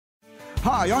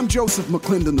Hi, I'm Joseph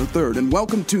McClendon III, and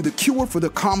welcome to the Cure for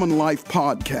the Common Life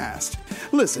podcast.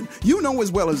 Listen, you know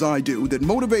as well as I do that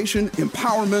motivation,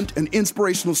 empowerment, and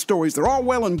inspirational stories, they're all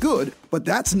well and good, but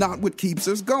that's not what keeps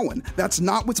us going. That's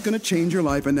not what's going to change your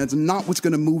life, and that's not what's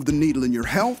going to move the needle in your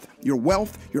health, your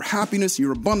wealth, your happiness,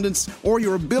 your abundance, or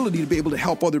your ability to be able to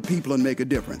help other people and make a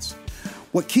difference.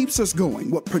 What keeps us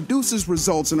going, what produces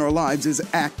results in our lives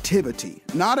is activity,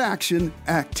 not action,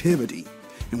 activity.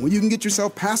 And when you can get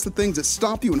yourself past the things that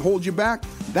stop you and hold you back,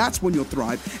 that's when you'll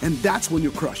thrive, and that's when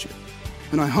you'll crush it.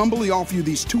 And I humbly offer you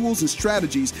these tools and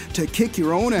strategies to kick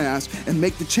your own ass and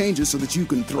make the changes so that you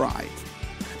can thrive.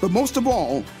 But most of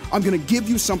all, I'm going to give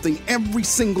you something every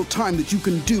single time that you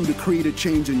can do to create a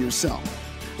change in yourself.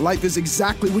 Life is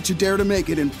exactly what you dare to make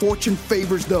it, and fortune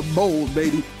favors the bold,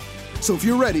 baby. So if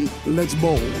you're ready, let's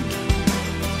bold.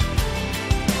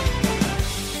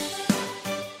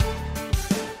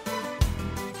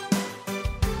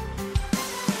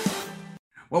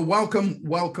 Well,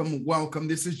 welcome.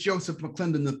 This is Joseph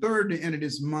McClendon III, and it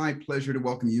is my pleasure to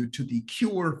welcome you to the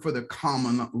Cure for the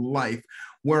Common Life,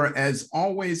 where as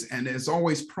always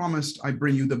promised, I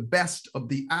bring you the best of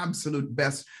the absolute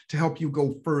best to help you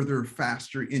go further,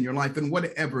 faster in your life and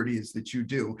whatever it is that you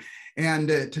do. And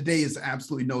today is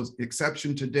absolutely no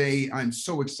exception. Today, I'm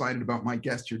so excited about my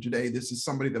guest here today. This is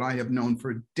somebody that I have known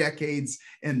for decades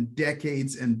and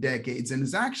decades and decades, and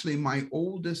is actually my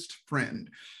oldest friend.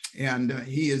 And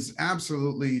he is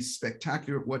absolutely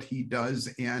spectacular at what he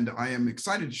does. And I am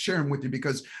excited to share him with you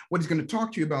because what he's going to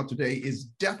talk to you about today is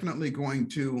definitely going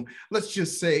to, let's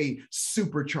just say,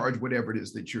 supercharge whatever it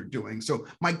is that you're doing. So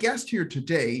my guest here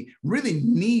today really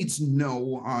needs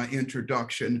no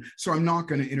introduction. So I'm not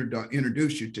going to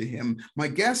introduce you to him. My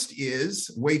guest is,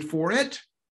 wait for it,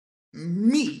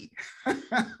 me.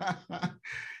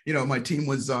 You know, my team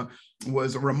was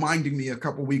reminding me a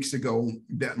couple weeks ago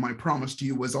that my promise to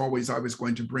you was always I was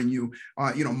going to bring you,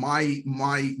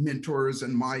 my mentors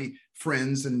and my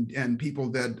friends and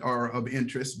people that are of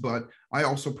interest. But I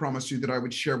also promised you that I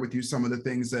would share with you some of the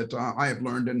things that I have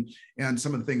learned and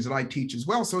some of the things that I teach as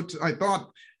well. So I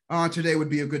thought today would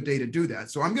be a good day to do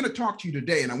that. So I'm going to talk to you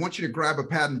today, and I want you to grab a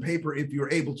pad and paper if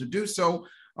you're able to do so.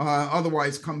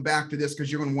 Otherwise, come back to this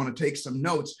because you're going to want to take some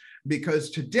notes. Because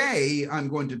today I'm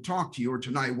going to talk to you, or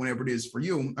tonight, whenever it is for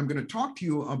you, I'm going to talk to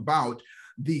you about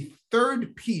the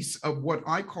third piece of what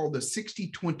I call the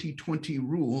 60-20-20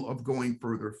 rule of going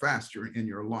further, faster in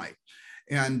your life.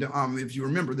 And if you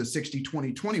remember the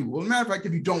 60-20-20 rule, as a matter of fact,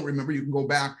 if you don't remember, you can go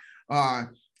back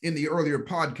in the earlier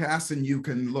podcasts and you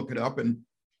can look it up.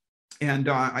 And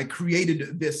I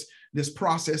created this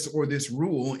process, or this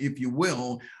rule, if you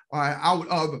will, out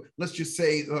of, let's just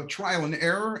say, trial and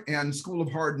error and school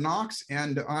of hard knocks,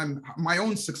 and my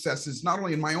own successes, not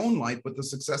only in my own life, but the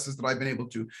successes that I've been able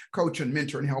to coach and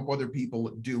mentor and help other people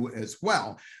do as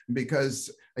well. Because,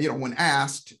 when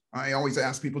asked, I always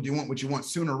ask people, do you want what you want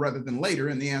sooner rather than later?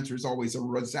 And the answer is always a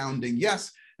resounding yes.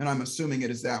 And I'm assuming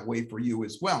it is that way for you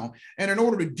as well. And in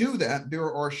order to do that,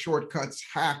 there are shortcuts,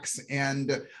 hacks,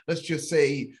 and let's just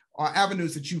say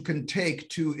avenues that you can take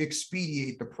to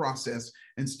expedite the process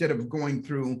instead of going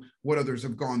through what others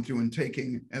have gone through and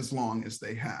taking as long as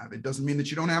they have. It doesn't mean that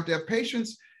you don't have to have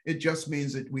patience. It just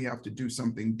means that we have to do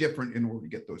something different in order to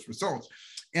get those results.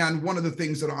 And one of the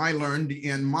things that I learned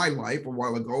in my life a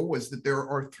while ago was that there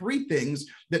are three things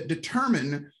that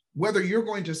determine whether you're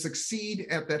going to succeed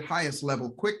at that highest level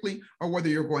quickly, or whether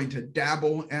you're going to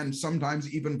dabble and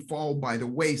sometimes even fall by the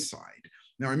wayside.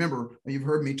 Now, remember, you've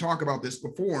heard me talk about this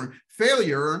before.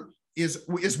 Failure is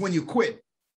when you quit.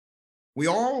 We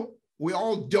all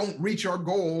don't reach our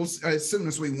goals as soon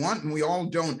as we want, and we all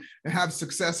don't have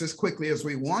success as quickly as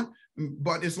we want.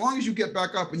 But as long as you get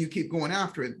back up and you keep going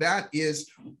after it, that is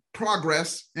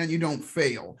progress, and you don't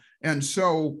fail. And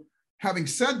so, having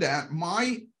said that,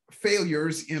 my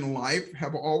failures in life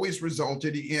have always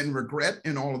resulted in regret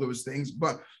and all of those things.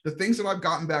 But the things that I've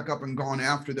gotten back up and gone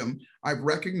after them, I've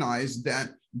recognized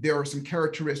that there are some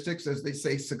characteristics, as they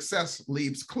say, success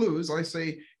leaves clues. I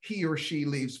say he or she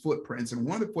leaves footprints. And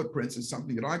one of the footprints is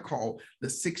something that I call the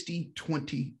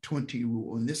 60-20-20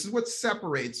 rule. And this is what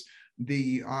separates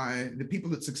the people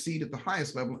that succeed at the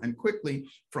highest level and quickly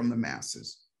from the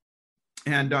masses.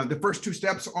 And the first two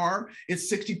steps are,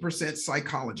 it's 60%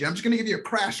 psychology. I'm just going to give you a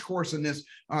crash course in this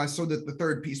so that the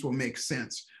third piece will make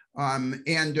sense. And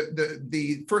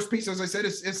the first piece, as I said,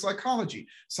 is psychology.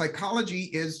 Psychology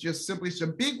is just simply, it's a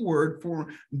big word for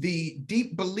the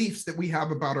deep beliefs that we have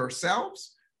about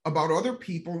ourselves, about other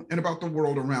people, and about the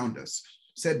world around us.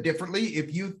 said differently,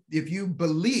 if you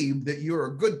believe that you're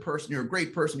a good person, you're a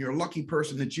great person, you're a lucky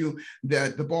person,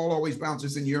 that the ball always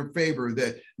bounces in your favor,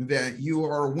 that you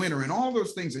are a winner, and all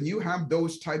those things, and you have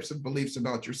those types of beliefs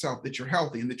about yourself, that you're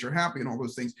healthy and that you're happy and all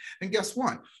those things, then guess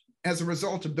what? As a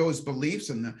result of those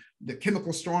beliefs and the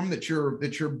chemical storm that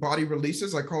your body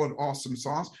releases, I call it awesome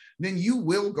sauce, then you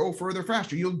will go further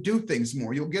faster. You'll do things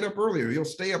more. You'll get up earlier. You'll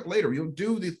stay up later. You'll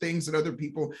do the things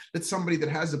that somebody that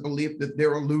has a belief that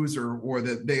they're a loser, or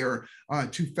that they are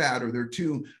too fat, or they're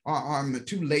too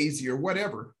lazy, or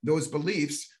whatever. Those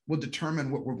beliefs will determine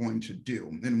what we're going to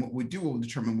do, and what we do will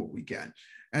determine what we get.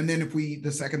 And then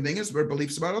the second thing is our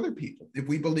beliefs about other people. If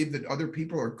we believe that other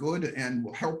people are good and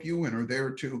will help you and are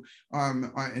there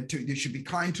you should be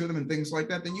kind to them and things like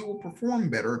that, then you will perform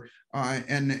better.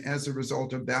 And as a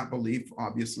result of that belief,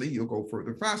 obviously, you'll go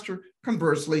further faster.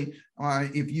 Conversely,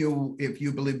 if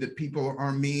you believe that people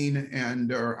are mean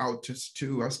and are out to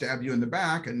stab you in the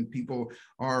back, and people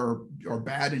are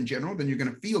bad in general, then you're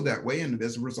going to feel that way. And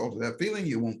as a result of that feeling,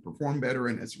 you won't perform better.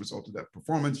 And as a result of that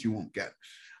performance, you won't get.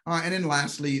 And then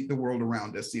lastly, the world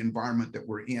around us, the environment that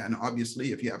we're in.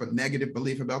 Obviously, if you have a negative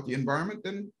belief about the environment,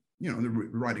 then the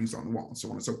writing's on the wall, and so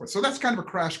on and so forth. So that's kind of a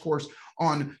crash course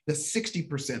on the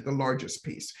 60%, the largest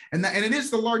piece. And it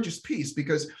is the largest piece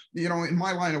because, in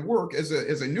my line of work as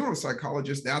a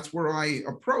neuropsychologist, that's where I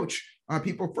approach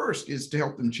people first, is to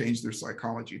help them change their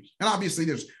psychology. And obviously,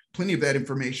 there's plenty of that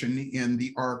information in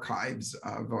the archives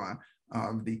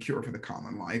of the Cure for the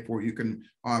Common Life, or you can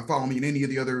follow me in any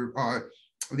of the other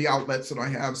the outlets that I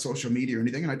have, social media or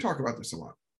anything, and I talk about this a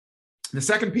lot. The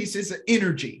second piece is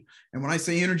energy. And when I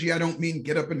say energy, I don't mean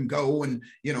get up and go and,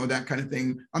 that kind of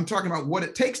thing. I'm talking about what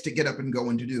it takes to get up and go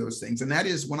and to do those things. And that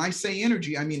is, when I say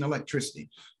energy, I mean electricity,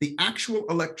 the actual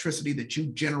electricity that you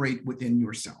generate within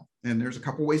yourself. And there's a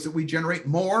couple ways that we generate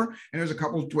more, and there's a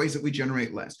couple of ways that we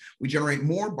generate less. We generate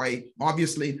more by,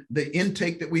 obviously, the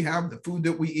intake that we have, the food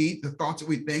that we eat, the thoughts that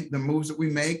we think, the moves that we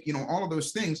make, all of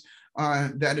those things.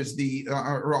 That is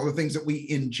or all the things that we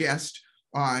ingest,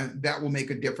 that will make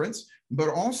a difference. But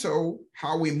also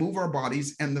how we move our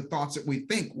bodies and the thoughts that we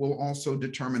think will also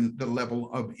determine the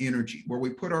level of energy. Where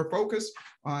we put our focus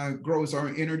grows our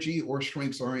energy or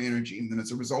shrinks our energy. And then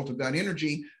as a result of that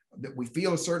energy, that we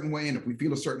feel a certain way, and if we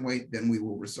feel a certain way, then we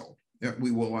will result.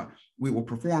 We will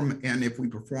perform, and if we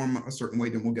perform a certain way,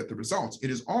 then we'll get the results.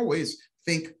 It is always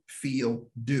think, feel,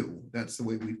 do. That's the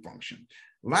way we function.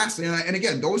 Lastly, and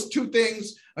again, those two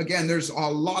things, again, there's a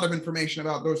lot of information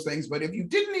about those things, but if you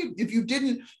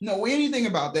didn't know anything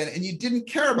about that and you didn't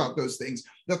care about those things,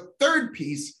 the third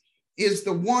piece is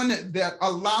the one that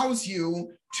allows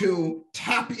you to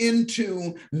tap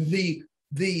into the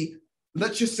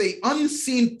let's just say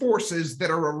unseen forces that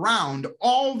are around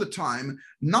all the time,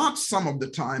 not some of the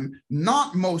time,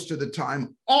 not most of the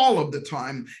time, all of the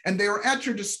time, and they are at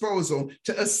your disposal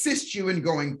to assist you in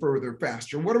going further,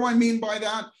 faster. What do I mean by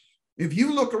that? If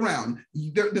you look around,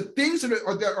 the things that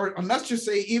are, and let's just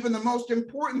say even the most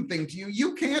important thing to you,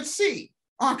 you can't see.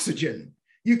 Oxygen.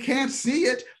 You can't see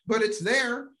it, but it's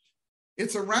there.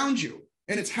 It's around you.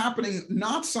 And it's happening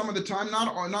not some of the time,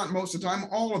 not most of the time,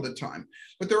 all of the time.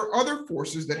 But there are other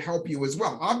forces that help you as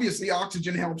well. Obviously,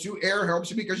 oxygen helps you, air helps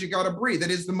you, because you got to breathe.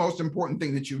 That is the most important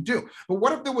thing that you do. But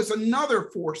what if there was another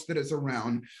force that is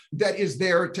around, that is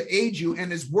there to aid you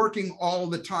and is working all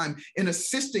the time in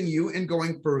assisting you in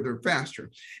going further,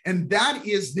 faster? And that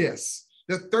is this.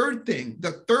 The third thing,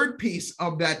 the third piece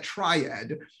of that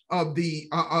triad of the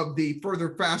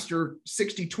further, faster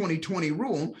 60-20-20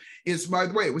 rule is, by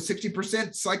the way, it was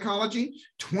 60% psychology,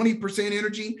 20%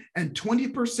 energy, and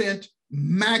 20%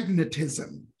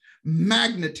 magnetism.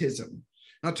 Magnetism.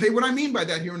 I'll tell you what I mean by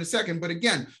that here in a second. But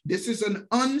again, this is an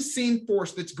unseen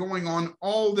force that's going on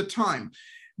all the time.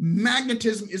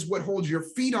 Magnetism is what holds your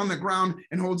feet on the ground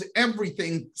and holds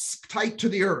everything tight to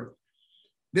the earth.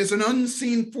 There's an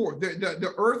unseen force.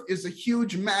 The earth is a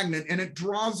huge magnet, and it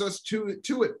draws us to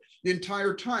it the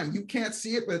entire time. You can't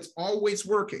see it, but it's always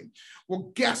working.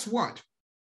 Well, guess what?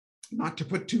 Not to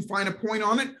put too fine a point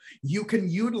on it, you can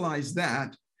utilize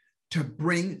that to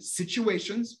bring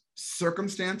situations,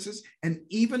 circumstances, and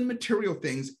even material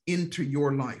things into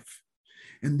your life.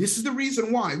 And this is the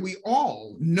reason why we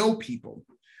all know people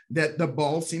that the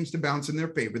ball seems to bounce in their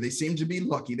favor. They seem to be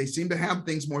lucky. They seem to have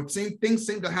things more. Things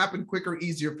seem to happen quicker,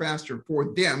 easier, faster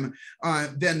for them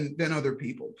than other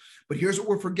people. But here's what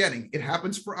we're forgetting. It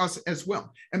happens for us as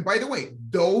well. And by the way,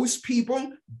 those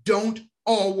people don't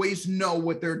always know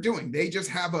what they're doing. They just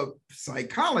have a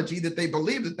psychology that they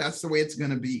believe that that's the way it's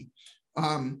going to be.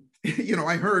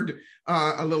 I heard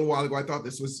a little while ago, I thought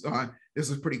this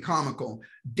was pretty comical.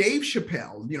 Dave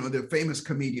Chappelle, the famous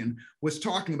comedian, was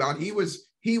talking about, he was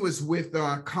he was with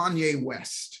Kanye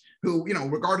West, who, you know,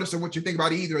 regardless of what you think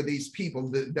about either of these people,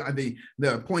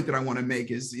 the point that I want to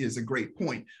make is a great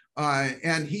point.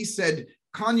 And he said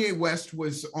Kanye West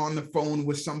was on the phone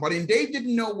with somebody, and Dave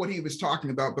didn't know what he was talking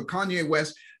about, but Kanye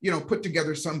West, you know, put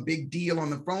together some big deal on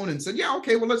the phone and said, yeah,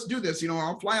 okay, well, let's do this. You know,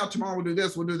 I'll fly out tomorrow, we'll do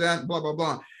this, we'll do that, blah, blah,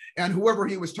 blah. And whoever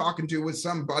he was talking to was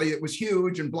somebody that was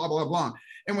huge and blah, blah, blah.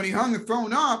 And when he hung the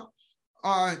phone up,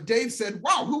 Dave said,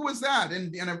 wow, who was that?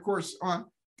 And of course,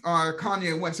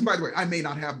 Kanye West, and by the way, I may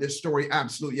not have this story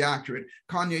absolutely accurate.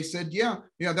 Kanye said, yeah,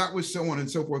 that was so on and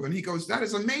so forth. And he goes, that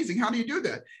is amazing. How do you do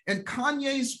that? And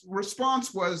Kanye's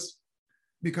response was,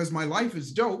 because my life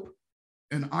is dope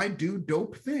and I do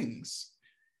dope things.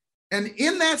 And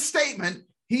in that statement,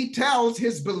 he tells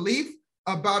his belief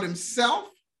about himself,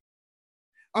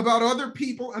 about other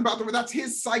people, and that's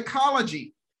his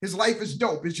psychology. His life is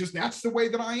dope. It's just, that's the way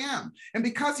that I am. And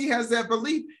because he has that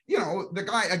belief, you know, the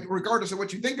guy, regardless of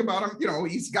what you think about him, you know,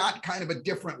 he's got kind of a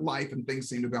different life and things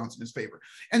seem to bounce in his favor.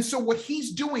 And so what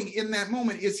he's doing in that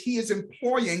moment is he is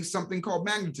employing something called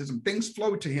magnetism. Things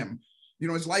flow to him. You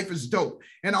know, his life is dope.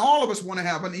 And all of us want to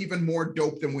have an even more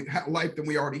dope life than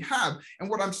we already have. And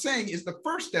what I'm saying is the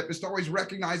first step is to always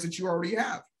recognize that you already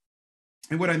have.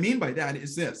 And what I mean by that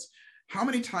is this. How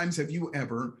many times have you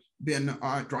ever been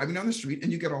driving down the street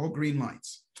and you get all green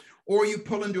lights? Or you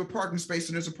pull into a parking space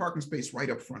and there's a parking space right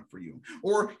up front for you.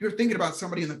 Or you're thinking about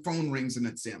somebody and the phone rings and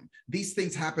it's them. These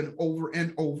things happen over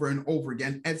and over and over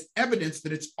again as evidence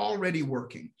that it's already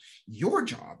working. Your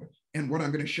job, and what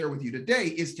I'm going to share with you today,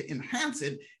 is to enhance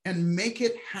it and make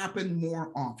it happen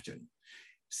more often.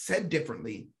 Said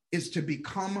differently, is to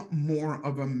become more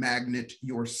of a magnet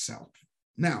yourself.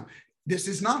 Now, this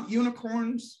is not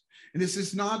unicorns, and this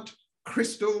is not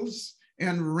crystals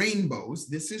and rainbows.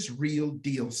 This is real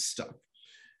deal stuff.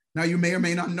 Now, you may or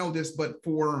may not know this, but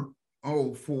for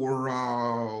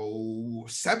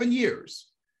 7 years,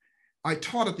 I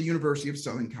taught at the University of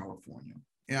Southern California,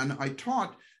 and I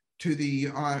taught to the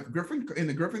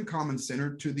Griffin Commons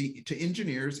Center to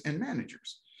engineers and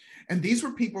managers. And these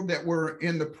were people that were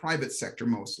in the private sector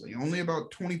mostly. Only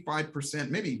about 25%,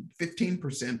 maybe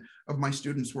 15% of my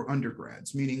students were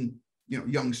undergrads, meaning, you know,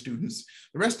 young students.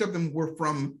 The rest of them were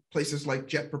from places like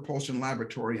Jet Propulsion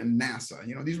Laboratory and NASA.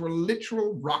 You know, these were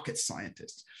literal rocket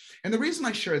scientists. And the reason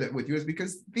I share that with you is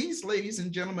because these ladies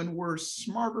and gentlemen were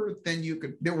smarter than you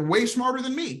could. They were way smarter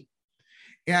than me.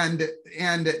 And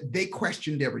they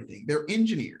questioned everything. They're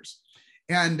engineers.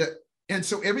 And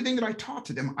so everything that I taught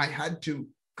to them, I had to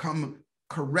come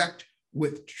correct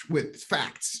with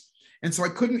facts. And so I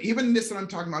couldn't, even this that I'm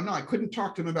talking about now, I couldn't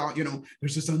talk to them about, you know,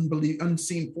 there's this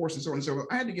unseen force and so on and so forth.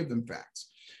 I had to give them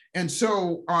facts. And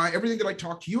so everything that I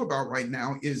talk to you about right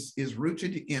now is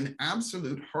rooted in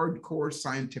absolute hardcore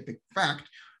scientific fact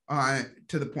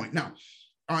to the point. Now,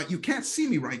 you can't see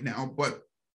me right now, but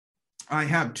I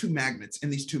have two magnets,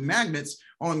 and these two magnets,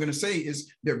 all I'm going to say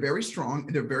is they're very strong,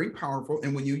 they're very powerful.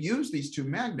 And when you use these two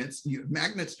magnets,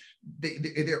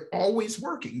 they're always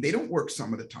working. They don't work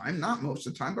some of the time, not most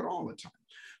of the time, but all the time.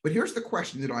 But here's the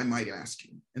question that I might ask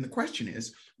you. And the question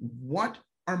is, what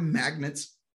are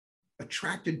magnets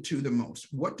attracted to the most?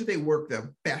 What do they work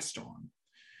the best on?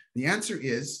 The answer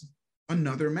is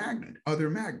another magnet, other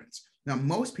magnets. Now,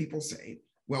 most people say,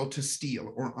 well, to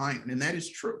steel or iron, and that is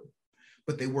true.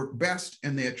 But they work best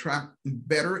and they attract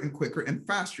better and quicker and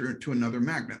faster to another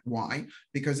magnet. Why?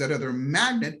 Because that other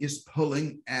magnet is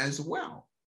pulling as well.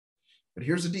 But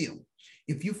here's the deal.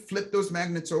 If you flip those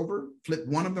magnets over, flip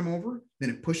one of them over,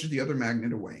 then it pushes the other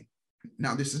magnet away.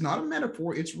 Now, this is not a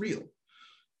metaphor, it's real.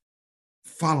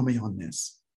 Follow me on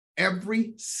this.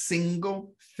 Every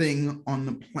single thing on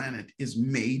the planet is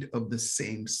made of the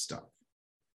same stuff,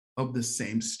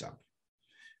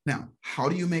 Now, how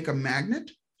do you make a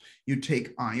magnet? You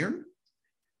take iron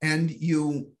and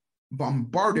you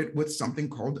bombard it with something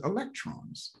called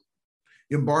electrons.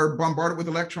 You bombard it with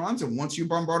electrons, and once you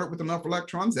bombard it with enough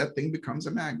electrons, that thing becomes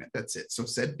a magnet. That's it. So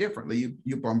said differently,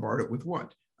 you bombard it with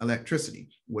what? Electricity.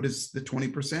 What is the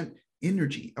 20%?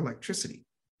 Energy, electricity.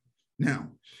 Now,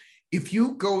 if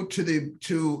you go to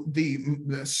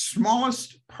the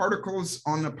smallest particles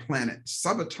on the planet,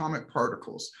 subatomic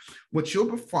particles, what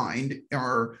you'll find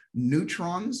are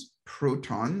neutrons,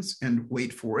 protons, and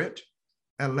wait for it,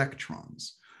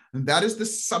 electrons. And that is the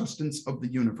substance of the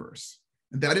universe.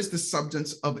 And that is the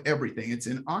substance of everything. It's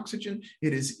in oxygen.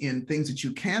 It is in things that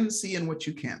you can see and what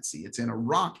you can't see. It's in a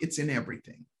rock. It's in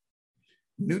everything.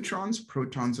 Neutrons,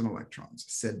 protons, and electrons.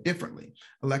 Said differently,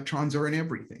 electrons are in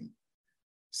everything.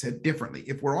 Said differently,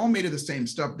 if we're all made of the same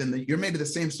stuff, then you're made of the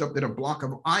same stuff that a block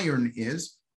of iron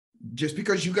is. Just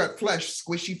because you got flesh,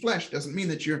 squishy flesh, doesn't mean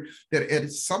that that at a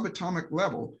subatomic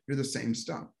level, you're the same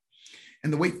stuff.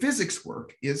 And the way physics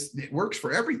work is it works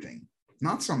for everything,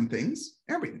 not some things,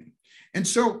 everything. And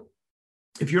so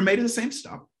if you're made of the same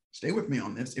stuff, stay with me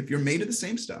on this. If you're made of the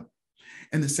same stuff,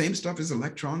 and the same stuff is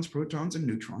electrons, protons, and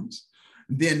neutrons,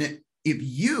 then if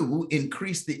you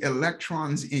increase the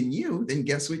electrons in you, then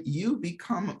guess what? You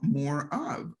become more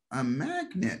of a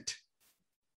magnet.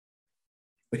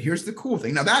 But here's the cool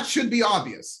thing. Now that should be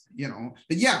obvious,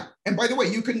 but yeah. And by the way,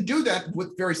 you can do that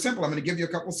with very simple. I'm going to give you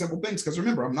a couple simple things because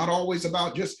remember, I'm not always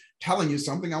about just telling you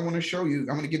something. I want to show you,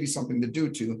 I want to give you something to do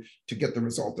to get the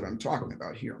result that I'm talking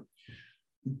about here.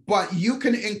 But you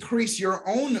can increase your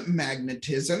own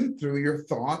magnetism through your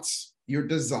thoughts, your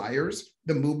desires,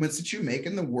 the movements that you make,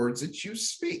 and the words that you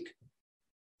speak.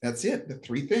 That's it, the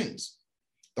three things.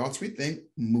 Thoughts we think,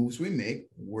 moves we make,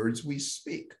 words we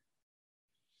speak.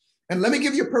 And let me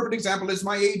give you a perfect example. It's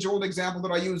my age-old example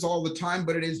that I use all the time,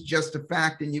 but it is just a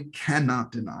fact and you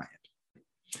cannot deny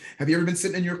it. Have you ever been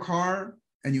sitting in your car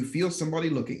and you feel somebody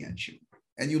looking at you?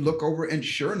 And you look over and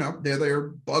sure enough, they're their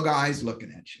bug eyes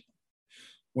looking at you.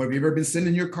 Or have you ever been sitting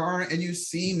in your car and you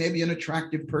see maybe an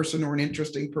attractive person or an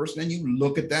interesting person and you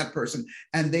look at that person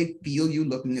and they feel you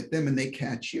looking at them and they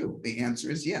catch you? The answer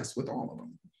is yes, with all of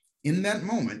them. In that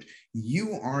moment,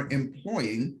 you are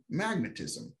employing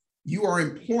magnetism. You are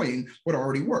employing what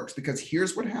already works because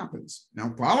here's what happens.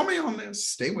 Now, follow me on this.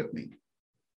 Stay with me.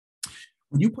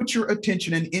 When you put your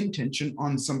attention and intention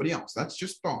on somebody else, that's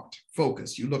just thought,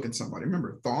 focus. You look at somebody.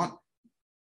 Remember, thought,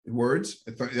 words,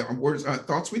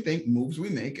 thoughts we think, moves we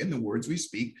make, and the words we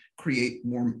speak create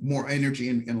more energy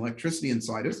and electricity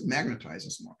inside us, magnetize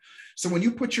us more. So when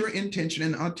you put your intention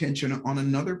and attention on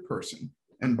another person,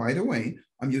 and by the way,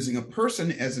 I'm using a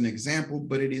person as an example,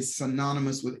 but it is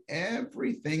synonymous with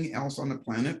everything else on the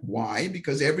planet. Why?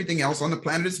 Because everything else on the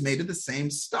planet is made of the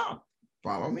same stuff.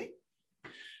 Follow me?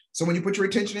 So when you put your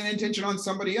attention and intention on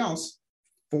somebody else,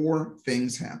 4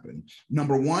 things happen.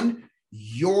 Number 1,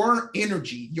 your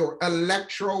energy, your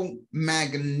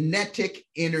electromagnetic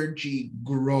energy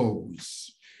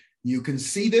grows. You can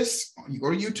see this. You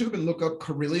go to YouTube and look up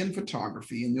Carillion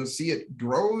photography and you'll see it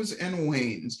grows and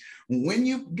wanes. When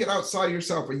you get outside of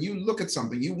yourself and you look at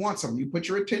something, you want something, you put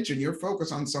your attention, your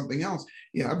focus on something else,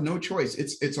 you have no choice.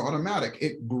 It's automatic.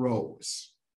 It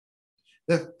grows.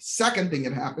 The second thing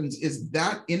that happens is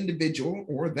that individual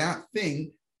or that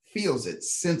thing feels it,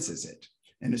 senses it.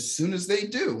 And as soon as they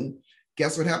do,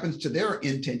 guess what happens to their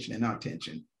intention and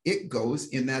attention? It goes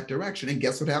in that direction. And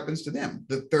guess what happens to them?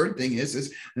 The third thing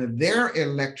is their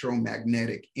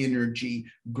electromagnetic energy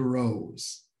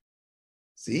grows.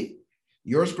 See,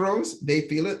 yours grows, they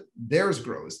feel it, theirs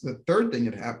grows. The third thing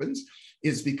that happens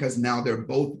is because now they're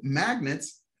both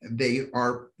magnets, they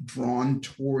are drawn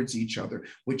towards each other,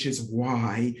 which is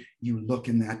why you look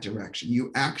in that direction.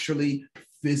 You actually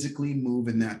physically move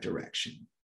in that direction.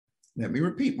 Let me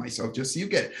repeat myself just so you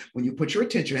get it. When you put your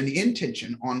attention and the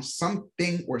intention on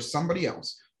something or somebody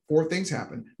else, 4 things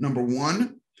happen. Number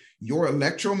 1, your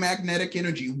electromagnetic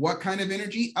energy. What kind of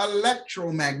energy?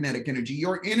 Electromagnetic energy.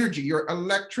 Your energy, your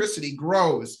electricity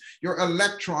grows. Your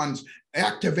electrons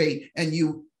activate and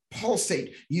you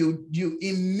pulsate. You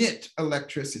emit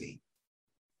electricity,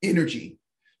 energy.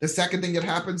 The second thing that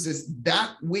happens is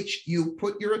that which you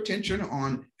put your attention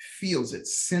on feels it,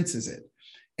 senses it,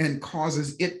 and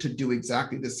causes it to do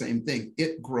exactly the same thing.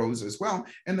 It grows as well.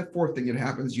 And the fourth thing that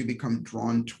happens, you become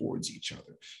drawn towards each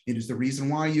other. It is the reason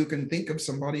why you can think of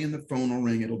somebody and the phone will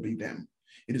ring, it'll be them.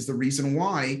 It is the reason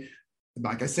why,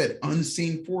 like I said,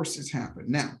 unseen forces happen.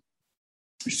 Now,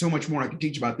 there's so much more I can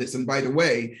teach about this. And by the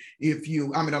way, I'm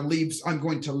going to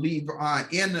leave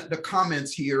in the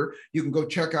comments here, you can go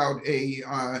check out a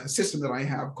system that I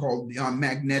have called the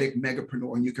Magnetic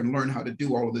Megapreneur, and you can learn how to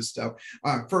do all of this stuff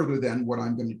further than what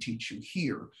I'm going to teach you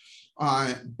here.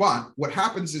 But what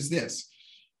happens is this: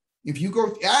 as you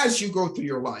go through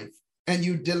your life, and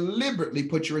you deliberately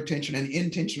put your attention and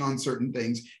intention on certain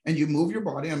things, and you move your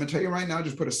body. I'm going to tell you right now,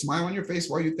 just put a smile on your face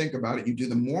while you think about it. You do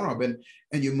the more of it,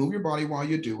 and you move your body while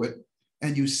you do it,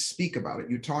 and you speak about it.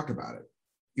 You talk about it.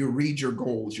 You read your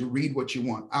goals. You read what you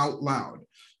want out loud.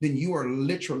 Then you are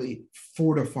literally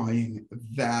fortifying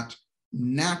that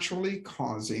naturally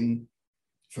causing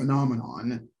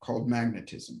phenomenon called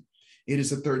magnetism. It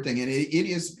is the third thing, and it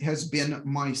has been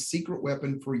my secret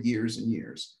weapon for years and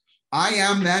years. I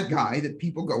am that guy that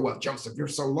people go, well, Joseph, you're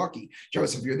so lucky.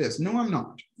 Joseph, you're this. No, I'm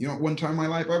not. One time in my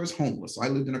life, I was homeless. I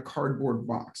lived in a cardboard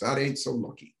box. That ain't so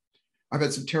lucky. I've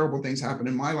had some terrible things happen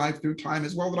in my life through time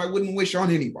as well that I wouldn't wish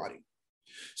on anybody.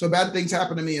 So bad things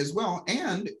happen to me as well.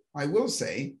 And I will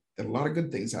say that a lot of good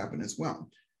things happen as well.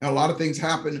 And a lot of things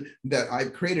happen that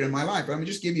I've created in my life. I'm going to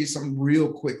just give you some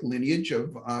real quick lineage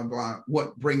of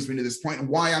what brings me to this point and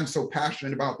why I'm so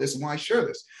passionate about this and why I share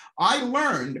this. I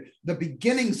learned the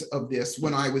beginnings of this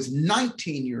when I was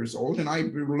 19 years old, and I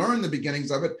learned the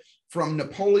beginnings of it from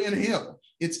Napoleon Hill.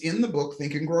 It's in the book,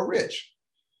 Think and Grow Rich.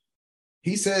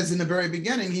 He says in the very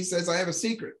beginning, he says, I have a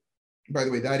secret. By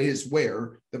the way, that is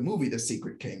where the movie The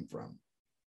Secret came from.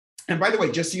 And by the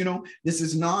way, just so you know, this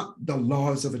is not the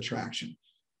laws of attraction.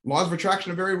 Laws of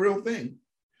attraction are a very real thing,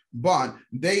 but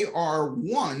they are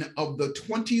one of the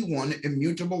 21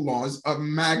 immutable laws of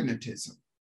magnetism.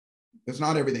 It's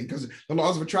not everything, because the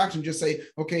laws of attraction just say,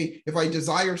 okay, if I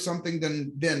desire something,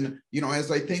 then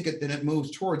as I think it, then it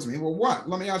moves towards me. Well, what?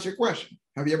 Let me ask you a question.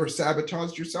 Have you ever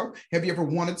sabotaged yourself? Have you ever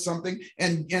wanted something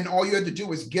and all you had to do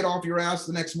was get off your ass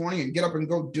the next morning and get up and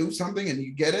go do something and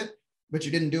you get it, but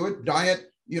you didn't do it? Diet,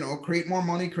 create more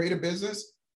money, create a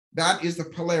business. That is the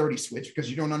polarity switch, because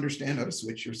you don't understand how to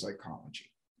switch your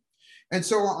psychology. And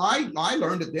so I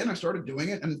learned it then. I started doing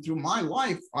it. And through my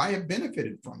life, I have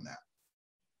benefited from that.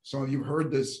 So you've heard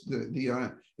this,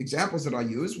 the examples that I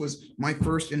used was my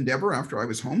first endeavor after I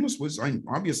was homeless was I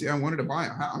wanted to buy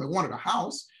a house. I wanted a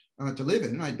house to live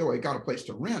in. And though I got a place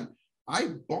to rent,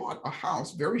 I bought a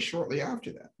house very shortly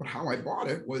after that. But how I bought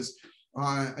it was,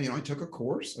 I took a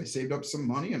course. I saved up some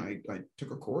money and I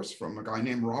took a course from a guy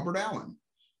named Robert Allen.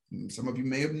 Some of you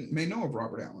may know of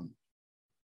Robert Allen.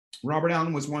 Robert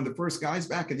Allen was one of the first guys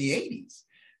back in the 80s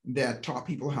that taught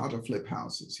people how to flip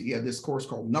houses. He had this course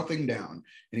called Nothing Down,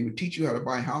 and he would teach you how to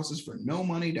buy houses for no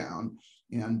money down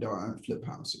and flip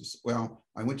houses. Well,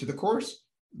 I went to the course.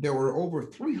 There were over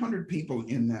 300 people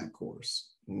in that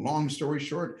course. Long story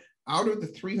short, out of the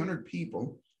 300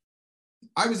 people,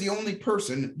 I was the only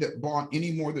person that bought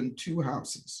any more than 2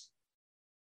 houses.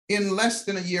 In less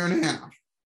than a year and a half,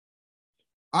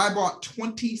 I bought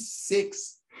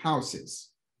 26 houses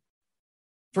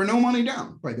for no money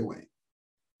down, by the way.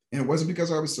 And it wasn't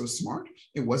because I was so smart.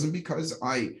 It wasn't because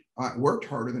I worked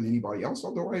harder than anybody else,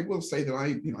 although I will say that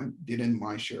I did in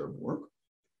my share of work.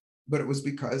 But it was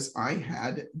because I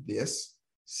had this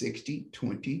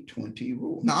 60-20-20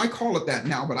 rule. Now, I call it that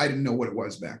now, but I didn't know what it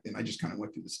was back then. I just kind of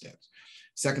went through the steps.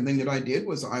 Second thing that I did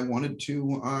was I wanted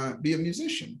to be a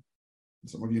musician.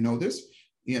 Some of you know this.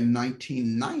 In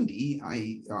 1990,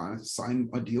 I signed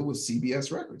a deal with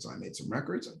CBS Records. I made some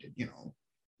records. I did,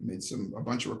 made a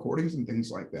bunch of recordings and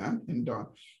things like that.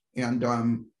 And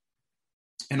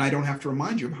I don't have to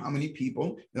remind you of how many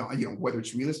people, whether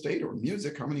it's real estate or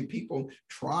music, how many people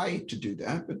try to do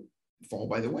that, but fall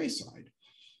by the wayside.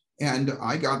 And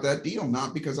I got that deal,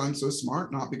 not because I'm so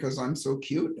smart, not because I'm so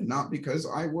cute, and not because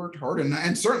I worked hard.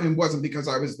 And certainly wasn't because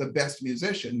I was the best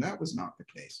musician. That was not the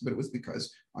case, but it was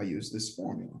because I used this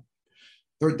formula.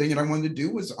 Third thing that I wanted to do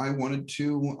was I wanted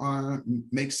to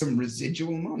make some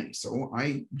residual money. So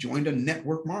I joined a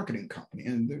network marketing company,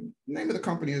 and the name of the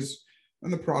company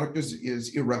and the product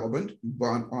is irrelevant,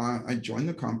 but I joined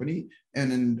the company,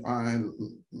 and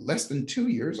in less than 2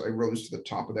 years, I rose to the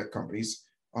top of that company's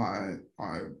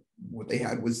what they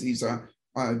had was these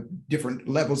different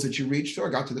levels that you reach. So I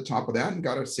got to the top of that and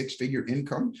got a 6-figure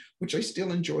income, which I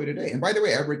still enjoy today. And by the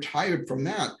way, I retired from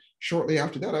that shortly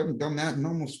after that. I haven't done that in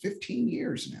almost 15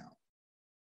 years now.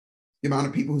 The amount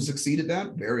of people who succeeded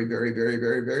that, very, very, very,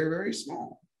 very, very, very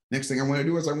small. Next thing I wanted to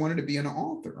do is I wanted to be an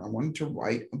author. I wanted to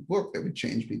write a book that would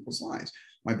change people's lives.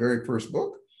 My very first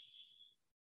book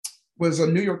was a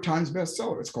New York Times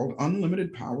bestseller. It's called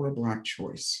Unlimited Power of Black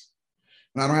Choice.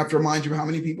 And I don't have to remind you how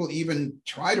many people even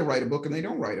try to write a book and they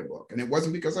don't write a book. And it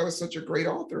wasn't because I was such a great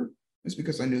author. It's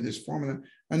because I knew this formula.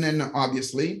 And then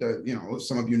obviously,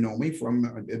 some of you know me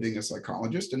from being a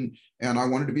psychologist, and I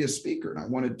wanted to be a speaker, and I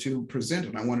wanted to present,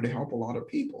 and I wanted to help a lot of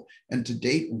people. And to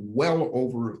date, well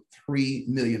over 3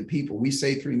 million people. We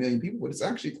say 3 million people, but it's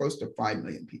actually close to 5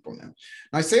 million people now. And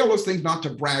I say all those things not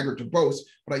to brag or to boast,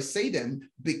 but I say them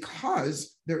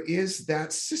because there is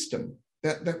that system,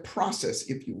 that process,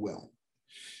 if you will.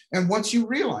 And once you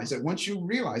realize it,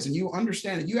 and you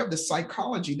understand it, you have the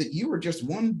psychology that you are just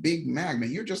one big magnet.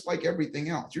 You're just like everything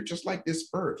else. You're just like this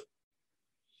earth.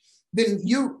 Then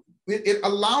it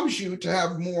allows you to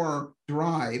have more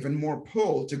drive and more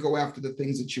pull to go after the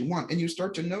things that you want. And you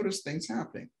start to notice things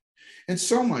happening. And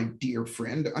so, my dear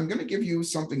friend, I'm going to give you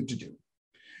something to do.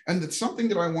 And it's something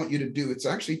that I want you to do. It's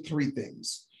actually 3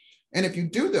 things. And if you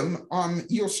do them,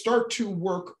 you'll start to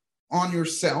work on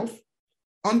yourself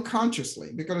unconsciously,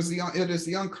 because it is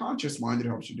the unconscious mind that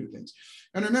helps you do things.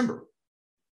 And remember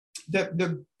that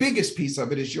the biggest piece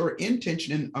of it is your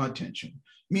intention and attention,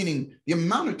 meaning the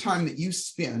amount of time that you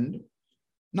spend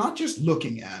not just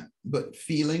looking at, but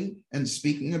feeling and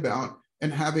speaking about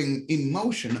and having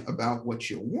emotion about what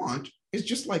you want is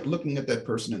just like looking at that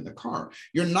person in the car.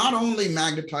 You're not only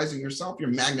magnetizing yourself, you're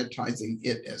magnetizing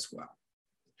it as well.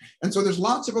 And so there's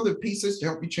lots of other pieces to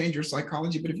help you change your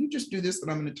psychology. But if you just do this that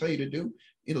I'm going to tell you to do,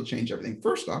 it'll change everything.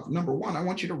 First off, number one, I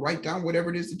want you to write down whatever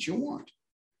it is that you want,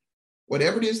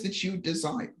 whatever it is that you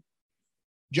desire.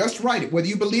 Just write it. Whether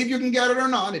you believe you can get it or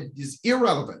not, it is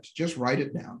irrelevant. Just write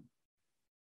it down.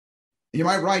 You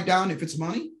might write down if it's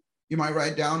money. You might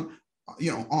write down,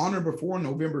 on or before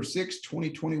November 6,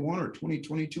 2021 or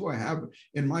 2022, I have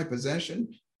in my possession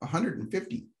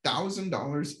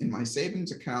 $150,000 in my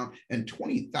savings account and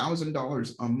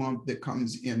 $20,000 a month that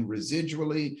comes in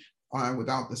residually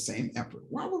without the same effort.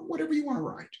 Well, whatever you want to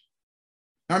write.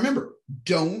 Now remember,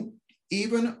 don't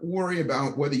even worry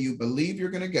about whether you believe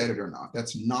you're going to get it or not.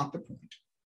 That's not the point.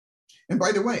 And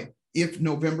by the way, if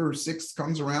November 6th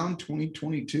comes around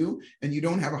 2022 and you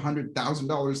don't have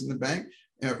 $100,000 in the bank,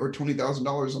 or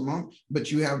 $20,000 a month,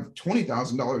 but you have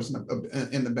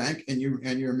 $20,000 in the bank and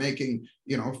you're making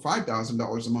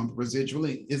 $5,000 a month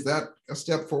residually, is that a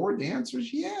step forward? The answer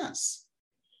is yes.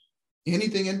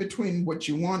 Anything in between what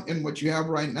you want and what you have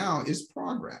right now is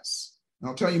progress. And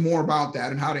I'll tell you more about that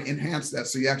and how to enhance that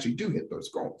so you actually do hit those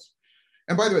goals.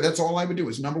 And by the way, that's all I would do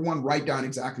is number one, write down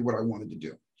exactly what I wanted to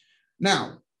do.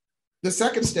 Now, the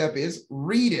second step is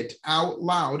read it out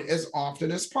loud as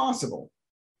often as possible.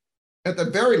 At the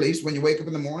very least, when you wake up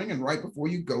in the morning and right before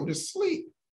you go to sleep,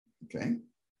 okay?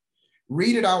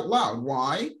 Read it out loud.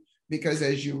 Why? Because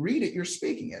as you read it, you're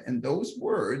speaking it. And those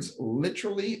words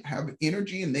literally have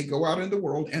energy and they go out in the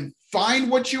world and find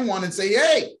what you want and say,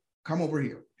 hey, come over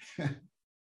here.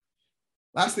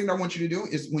 Last thing I want you to do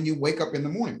is when you wake up in the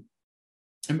morning.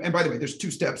 And by the way, there's two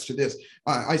steps to this.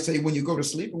 I say when you go to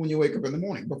sleep and when you wake up in the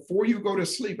morning. Before you go to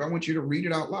sleep, I want you to read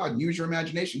it out loud and use your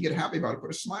imagination, get happy about it,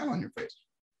 put a smile on your face.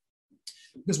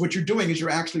 Because what you're doing is you're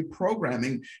actually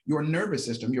programming your nervous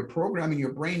system. You're programming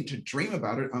your brain to dream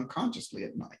about it unconsciously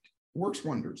at night. It works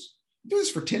wonders. Do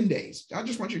this for 10 days. I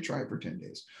just want you to try it for 10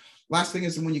 days. Last thing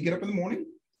is when you get up in the morning,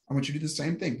 I want you to do the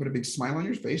same thing. Put a big smile on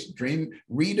your face,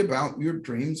 read about your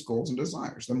dreams, goals, and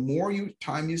desires. The more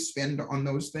time you spend on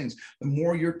those things, the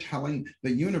more you're telling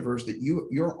the universe that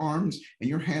your arms and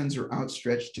your hands are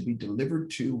outstretched to be delivered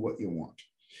to what you want.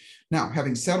 Now,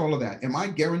 having said all of that, am I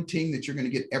guaranteeing that you're going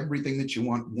to get everything that you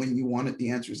want when you want it? The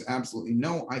answer is absolutely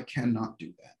no, I cannot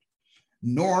do that.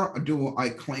 Nor do I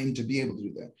claim to be able to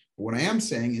do that. But what I am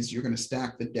saying is you're going to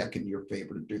stack the deck in your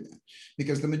favor to do that.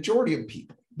 Because the majority of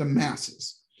people, the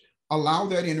masses, allow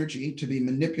that energy to be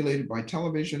manipulated by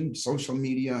television, social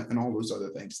media, and all those other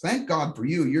things. Thank God for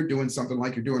you, you're doing something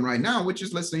like you're doing right now, which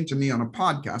is listening to me on a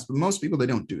podcast. But most people, they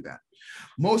don't do that.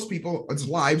 Most people's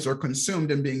lives are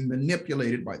consumed and being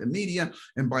manipulated by the media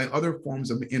and by other forms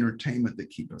of entertainment that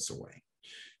keep us away.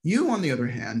 You, on the other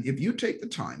hand, if you take the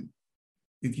time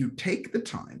to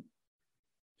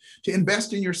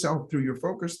invest in yourself through your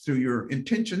focus, through your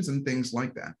intentions and things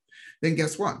like that, then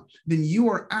guess what? Then you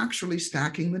are actually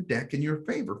stacking the deck in your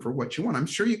favor for what you want. I'm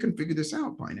sure you can figure this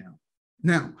out by now.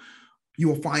 Now, you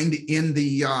will find in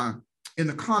the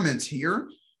comments here,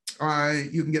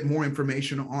 you can get more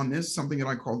information on this, something that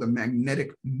I call the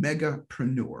magnetic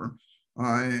megapreneur,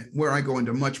 where I go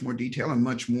into much more detail and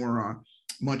much more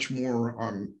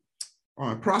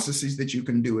processes that you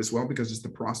can do as well, because it's the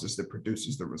process that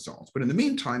produces the results. But in the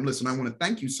meantime, listen, I want to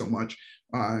thank you so much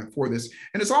for this.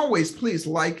 And as always, please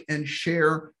like and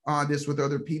share this with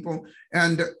other people,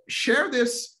 and share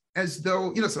this as though,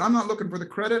 listen, I'm not looking for the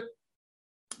credit.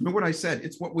 Remember what I said,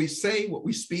 it's what we say, what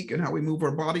we speak, and how we move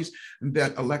our bodies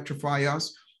that electrify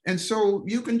us. And so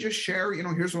you can just share,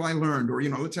 here's what I learned, or,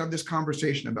 let's have this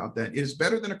conversation about that. It is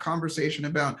better than a conversation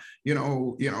about,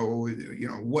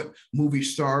 what movie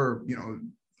star,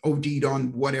 OD'd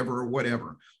on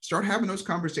whatever. Start having those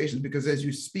conversations, because as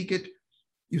you speak it,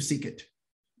 you seek it.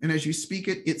 And as you speak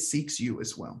it, it seeks you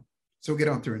as well. So get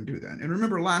out there and do that. And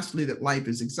remember, lastly, that life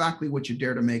is exactly what you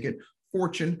dare to make it.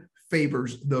 Fortune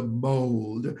favors the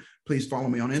bold. Please follow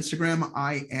me on Instagram.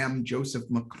 I am Joseph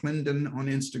McClendon on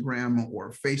Instagram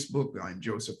or Facebook. I'm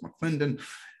Joseph McClendon.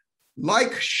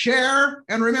 Like, share,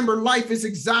 and remember, life is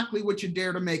exactly what you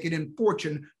dare to make it, and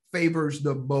fortune favors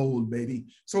the bold, baby.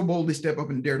 So boldly step up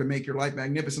and dare to make your life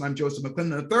magnificent. I'm Joseph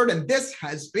McClendon III, and this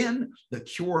has been The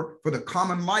Cure for the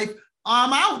Common Life.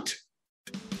 I'm out.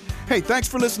 Hey, thanks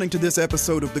for listening to this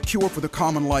episode of The Cure for the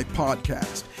Common Life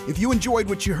podcast. If you enjoyed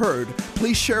what you heard,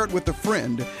 please share it with a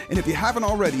friend. And if you haven't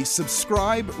already,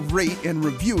 subscribe, rate, and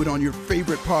review it on your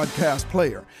favorite podcast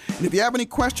player. And if you have any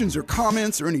questions or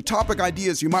comments or any topic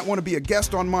ideas you might want to be a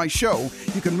guest on my show,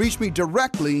 you can reach me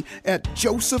directly at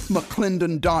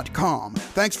josephmcclendon.com.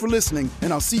 Thanks for listening,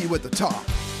 and I'll see you at the top.